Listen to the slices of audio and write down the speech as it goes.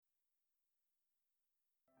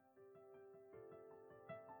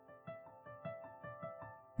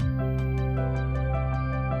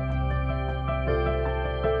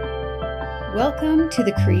Welcome to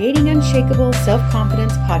the Creating Unshakable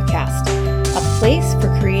Self-Confidence podcast, a place for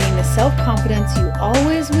creating the self-confidence you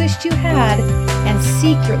always wished you had and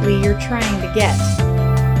secretly you're trying to get.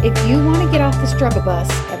 If you want to get off the struggle bus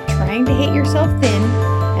of trying to hate yourself thin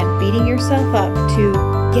and beating yourself up to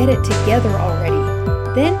get it together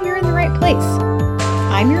already, then you're in the right place.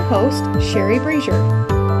 I'm your host, Sherry Brazier.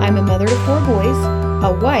 I'm a mother to 4 boys,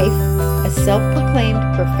 a wife, a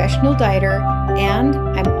self-proclaimed professional dieter, and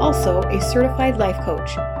I'm also a certified life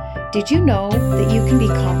coach. Did you know that you can be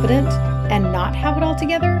confident and not have it all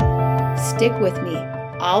together? Stick with me.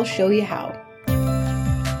 I'll show you how.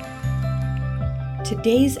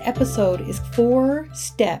 Today's episode is 4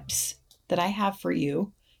 steps that I have for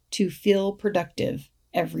you to feel productive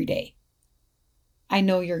every day. I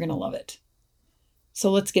know you're going to love it. So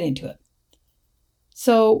let's get into it.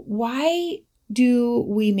 So why do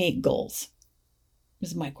we make goals?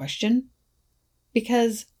 Is my question.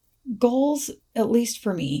 Because goals, at least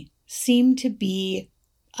for me, seem to be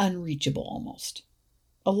unreachable almost.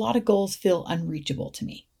 A lot of goals feel unreachable to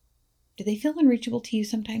me. Do they feel unreachable to you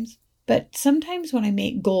sometimes? But sometimes when I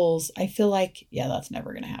make goals, I feel like, yeah, that's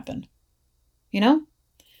never going to happen. You know?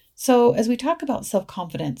 So as we talk about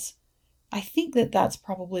self-confidence, I think that that's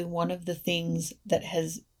probably one of the things that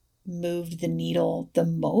has moved the needle the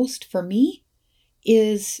most for me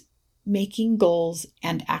is making goals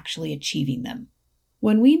and actually achieving them.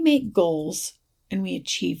 When we make goals and we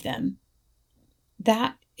achieve them,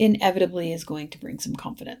 that inevitably is going to bring some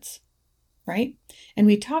confidence, right? And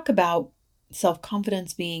we talk about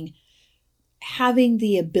self-confidence being having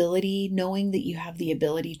the ability, knowing that you have the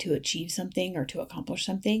ability to achieve something or to accomplish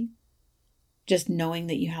something. Just knowing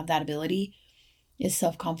that you have that ability is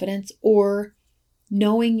self-confidence, or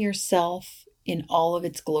knowing yourself in all of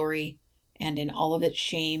its glory and in all of its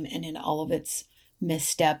shame and in all of its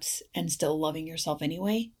missteps and still loving yourself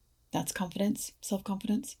anyway. That's confidence,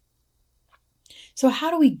 self-confidence. So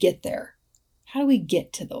how do we get there? How do we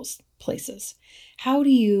get to those places? How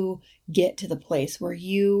do you get to the place where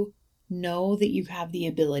you know that you have the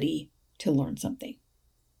ability to learn something?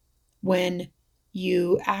 When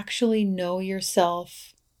you actually know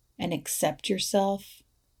yourself and accept yourself,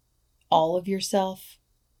 all of yourself,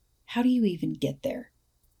 how do you even get there?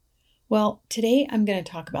 Well, today I'm going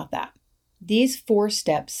to talk about that. These 4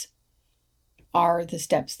 steps are the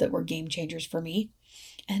steps that were game changers for me.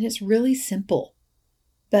 And it's really simple.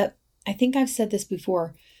 But I think I've said this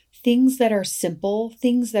before. Things that are simple,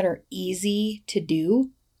 things that are easy to do,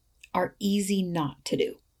 are easy not to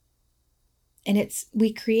do. And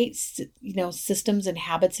we create, systems and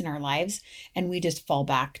habits in our lives, and we just fall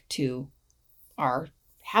back to our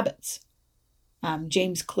habits.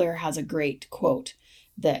 James Clear has a great quote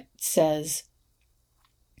that says,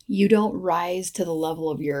 "You don't rise to the level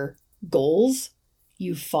of your goals,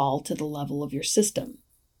 you fall to the level of your system."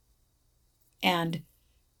 And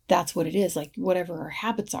that's what it is. Like whatever our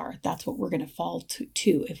habits are, that's what we're going to fall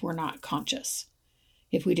to if we're not conscious.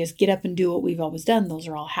 If we just get up and do what we've always done, those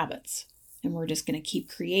are all habits. And we're just going to keep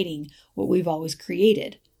creating what we've always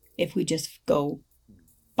created if we just go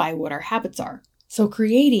by what our habits are. So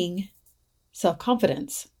creating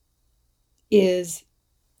self-confidence is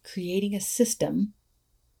creating a system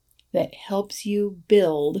that helps you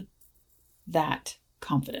build that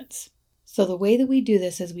confidence. So the way that we do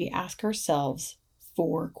this is we ask ourselves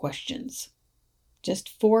 4 questions. Just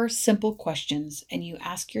 4 simple questions, and you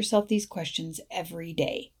ask yourself these questions every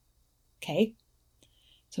day. Okay?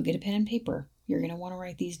 So get a pen and paper. You're going to want to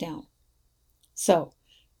write these down. So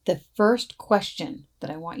the first question that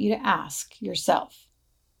I want you to ask yourself,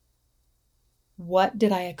 what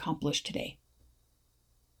did I accomplish today?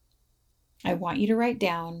 I want you to write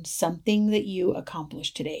down something that you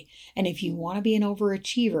accomplished today. And if you want to be an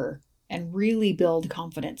overachiever and really build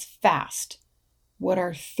confidence fast, what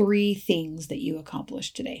are 3 things that you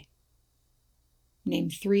accomplished today? Name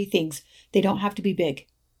 3 things. They don't have to be big.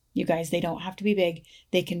 You guys, they don't have to be big.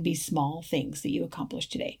 They can be small things that you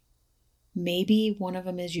accomplished today. Maybe one of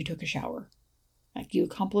them is you took a shower. Like you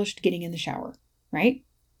accomplished getting in the shower, right?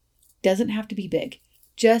 Doesn't have to be big.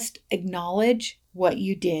 Just acknowledge what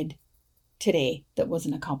you did today that was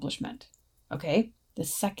an accomplishment. Okay? The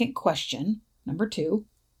second question, number 2,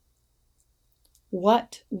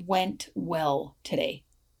 what went well today?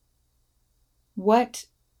 What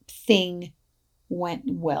thing went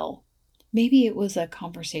well? Maybe it was a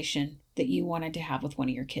conversation that you wanted to have with one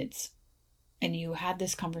of your kids, and you had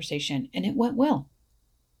this conversation and it went well.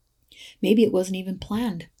 Maybe it wasn't even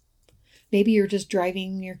planned. Maybe you're just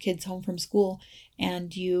driving your kids home from school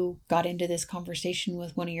and you got into this conversation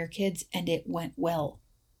with one of your kids and it went well.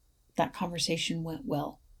 That conversation went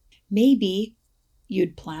well. Maybe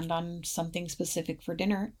you'd planned on something specific for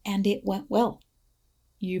dinner and it went well.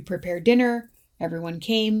 You prepared dinner, everyone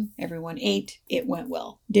came, everyone ate, it went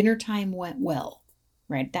well. Dinner time went well.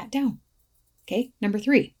 Write that down. Okay, number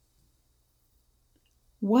 3.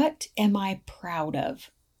 What am I proud of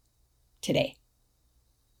today?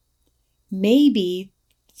 Maybe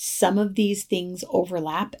some of these things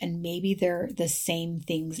overlap and maybe they're the same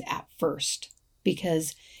things at first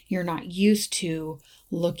because you're not used to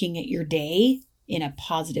looking at your day in a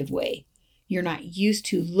positive way. You're not used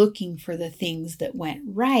to looking for the things that went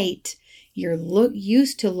right. You're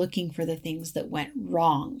used to looking for the things that went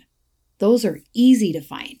wrong. Those are easy to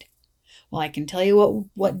find. Well, I can tell you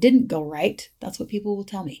what didn't go right. That's what people will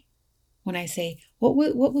tell me. When I say, what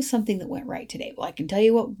was something that went right today? Well, I can tell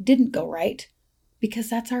you what didn't go right because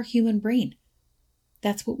that's our human brain.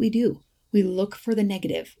 That's what we do. We look for the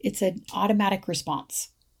negative. It's an automatic response.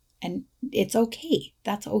 And it's okay.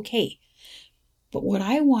 That's okay. But what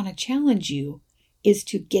I want to challenge you is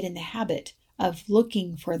to get in the habit of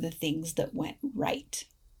looking for the things that went right.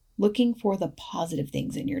 Looking for the positive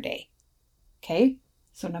things in your day. Okay?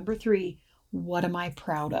 So number 3, what am I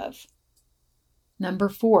proud of? Number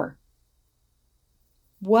 4,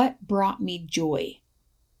 what brought me joy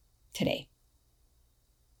today?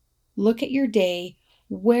 Look at your day.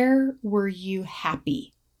 Where were you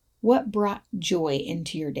happy? What brought joy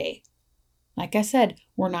into your day? Like I said,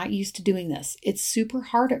 we're not used to doing this. It's super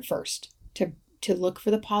hard at first to look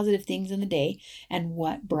for the positive things in the day and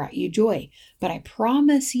what brought you joy. But I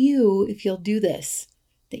promise you, if you'll do this,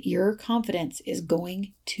 that your confidence is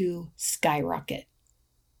going to skyrocket.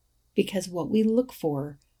 Because what we look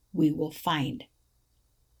for, we will find.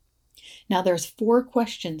 Now there's 4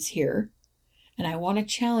 questions here, and I want to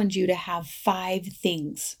challenge you to have 5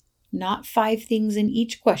 things. Not 5 things in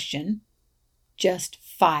each question, just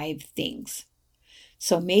 5 things.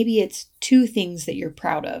 So maybe it's 2 things that you're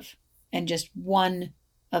proud of and just 1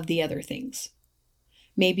 of the other things.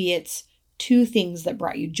 Maybe it's 2 things that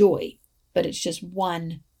brought you joy, but it's just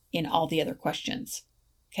 1 in all the other questions.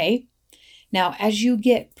 Okay? Now, as you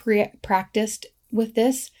get practiced with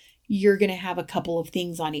this, you're going to have a couple of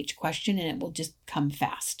things on each question and it will just come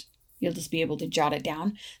fast. You'll just be able to jot it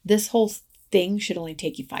down. This whole thing should only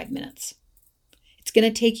take you 5 minutes. It's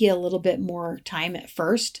going to take you a little bit more time at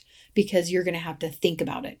first because you're going to have to think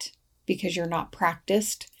about it because you're not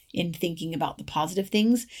practiced in thinking about the positive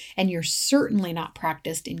things, and you're certainly not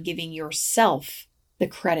practiced in giving yourself the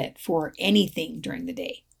credit for anything during the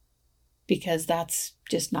day because that's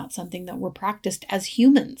just not something that we're practiced as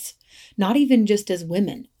humans, not even just as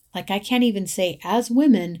women. Like I can't even say as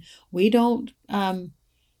women, we don't,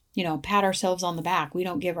 pat ourselves on the back. We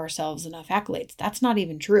don't give ourselves enough accolades. That's not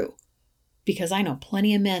even true because I know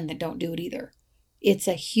plenty of men that don't do it either. It's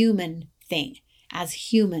a human thing.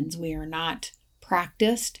 As humans, we are not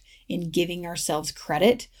practiced in giving ourselves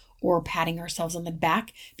credit or patting ourselves on the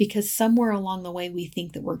back because somewhere along the way we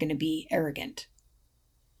think that we're going to be arrogant.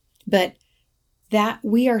 But that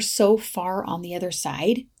we are so far on the other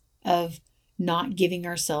side of not giving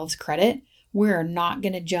ourselves credit, we're not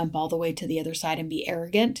going to jump all the way to the other side and be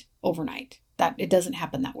arrogant overnight. That it doesn't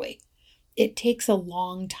happen that way. It takes a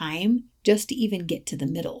long time just to even get to the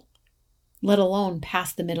middle, let alone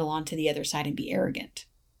pass the middle onto the other side and be arrogant,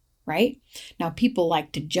 right? Now, people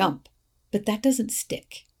like to jump, but that doesn't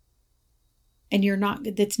stick. And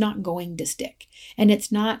that's not going to stick. And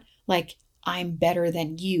it's not like I'm better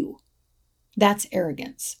than you. That's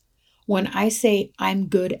arrogance. When I say I'm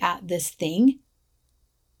good at this thing,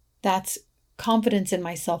 that's confidence in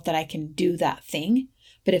myself that I can do that thing.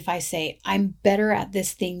 But if I say I'm better at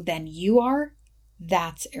this thing than you are,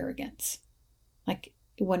 that's arrogance. Like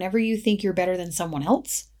whenever you think you're better than someone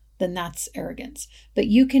else, then that's arrogance. But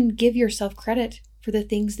you can give yourself credit for the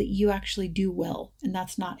things that you actually do well. And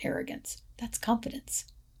that's not arrogance. That's confidence.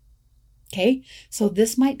 Okay? So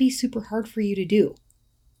this might be super hard for you to do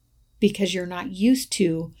because you're not used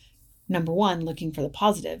to, number 1, looking for the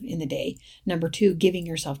positive in the day. Number 2, giving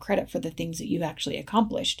yourself credit for the things that you've actually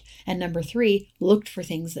accomplished. And number 3, looked for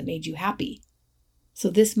things that made you happy. So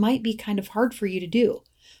this might be kind of hard for you to do,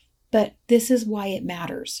 but this is why it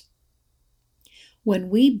matters. When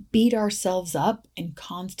we beat ourselves up and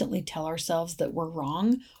constantly tell ourselves that we're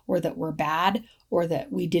wrong or that we're bad or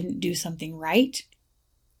that we didn't do something right,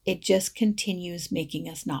 it just continues making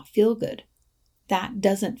us not feel good. That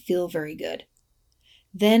doesn't feel very good.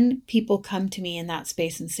 Then people come to me in that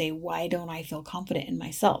space and say, why don't I feel confident in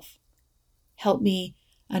myself? Help me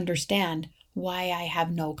understand why I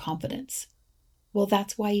have no confidence. Well,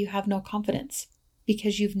 that's why you have no confidence,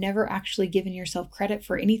 because you've never actually given yourself credit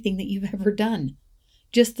for anything that you've ever done.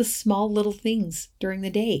 Just the small little things during the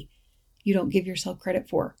day. you don't give yourself credit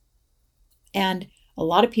for. And a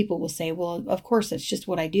lot of people will say, well, of course, it's just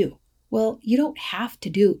what I do. Well, you don't have to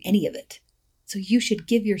do any of it. So you should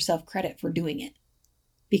give yourself credit for doing it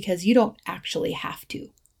because you don't actually have to.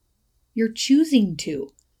 You're choosing to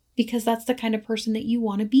because that's the kind of person that you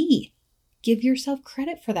want to be. Give yourself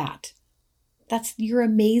credit for that. You're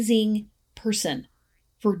an amazing person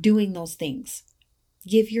for doing those things.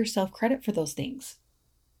 Give yourself credit for those things.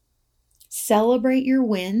 Celebrate your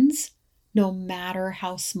wins no matter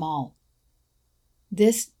how small.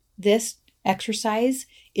 This exercise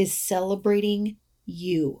is celebrating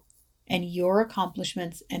you and your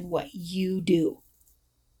accomplishments and what you do.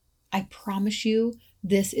 I promise you,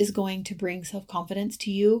 this is going to bring self-confidence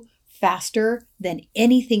to you faster than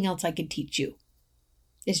anything else I could teach you.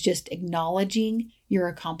 It's just acknowledging your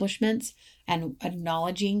accomplishments and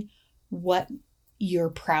acknowledging what you're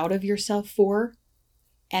proud of yourself for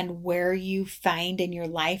and where you find in your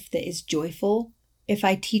life that is joyful. If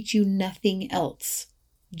I teach you nothing else,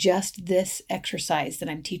 just this exercise that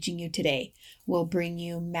I'm teaching you today will bring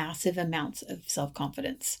you massive amounts of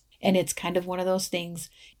self-confidence. And it's kind of one of those things,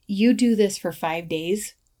 you do this for 5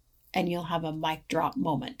 days and you'll have a mic drop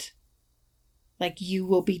moment. Like you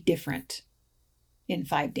will be different in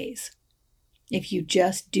 5 days. If you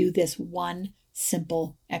just do this one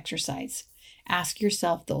simple exercise, ask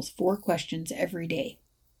yourself those 4 questions every day.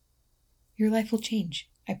 Your life will change.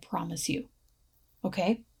 I promise you.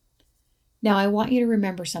 Okay? Now I want you to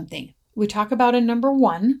remember something. We talk about in number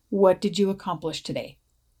 1, what did you accomplish today?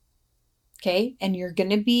 Okay? And you're going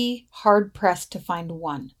to be hard pressed to find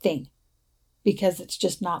one thing because it's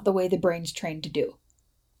just not the way the brain's trained to do.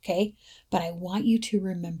 Okay? But I want you to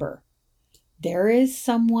remember there is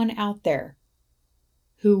someone out there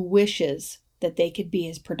who wishes that they could be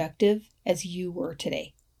as productive as you were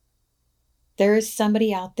today. There is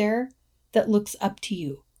somebody out there that looks up to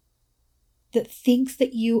you, that thinks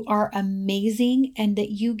that you are amazing and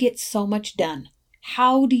that you get so much done.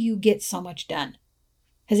 How do you get so much done?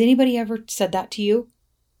 Has anybody ever said that to you?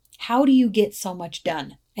 How do you get so much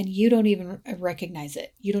done? And you don't even recognize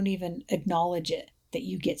it. You don't even acknowledge it that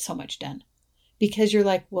you get so much done. Because you're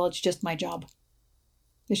like, well, it's just my job.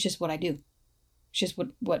 It's just what I do. It's just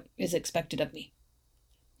what is expected of me.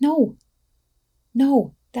 No,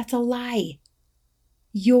 that's a lie.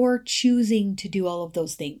 You're choosing to do all of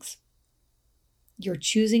those things. You're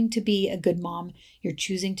choosing to be a good mom. You're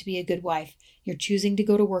choosing to be a good wife. You're choosing to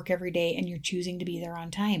go to work every day and you're choosing to be there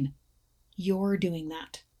on time. You're doing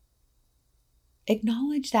that.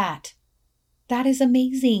 Acknowledge that. That is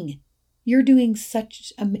amazing. You're doing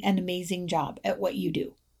such an amazing job at what you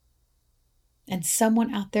do. And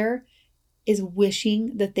someone out there is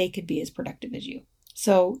wishing that they could be as productive as you.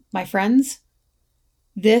 So, my friends,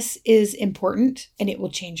 this is important and it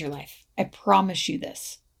will change your life. I promise you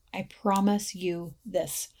this. I promise you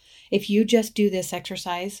this. If you just do this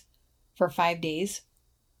exercise for 5 days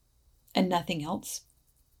and nothing else,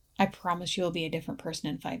 I promise you'll be a different person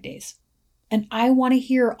in 5 days. And I want to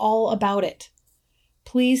hear all about it.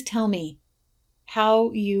 Please tell me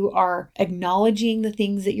how you are acknowledging the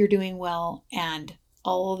things that you're doing well and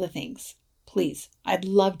all of the things. Please, I'd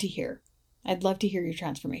love to hear. I'd love to hear your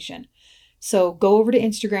transformation. So go over to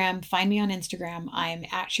Instagram, find me on Instagram. I'm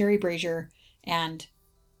at Sherry Brazier and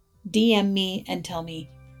DM me and tell me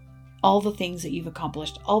all the things that you've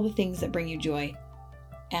accomplished, all the things that bring you joy.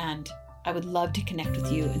 And I would love to connect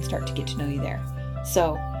with you and start to get to know you there.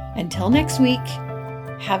 So until next week,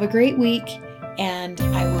 have a great week and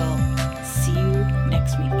I will see you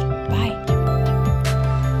next week. Bye.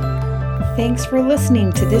 Thanks for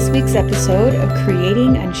listening to this week's episode of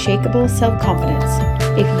Creating Unshakable Self-Confidence.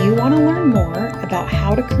 If you want to learn more about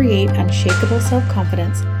how to create unshakable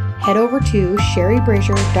self-confidence, head over to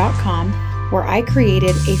sherrybrazier.com where I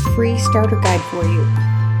created a free starter guide for you.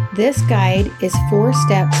 This guide is 4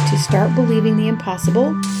 steps to start believing the impossible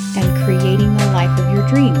and creating the life of your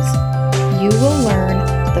dreams. You will learn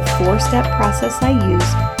the 4-step process I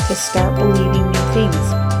use to start believing new things.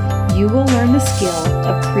 You will learn the skill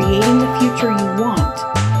of creating the future you want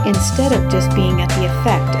instead of just being at the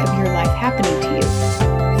effect of your life happening to you.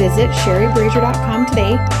 Visit sherrybrazier.com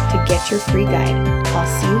today to get your free guide. I'll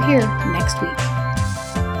see you here next week.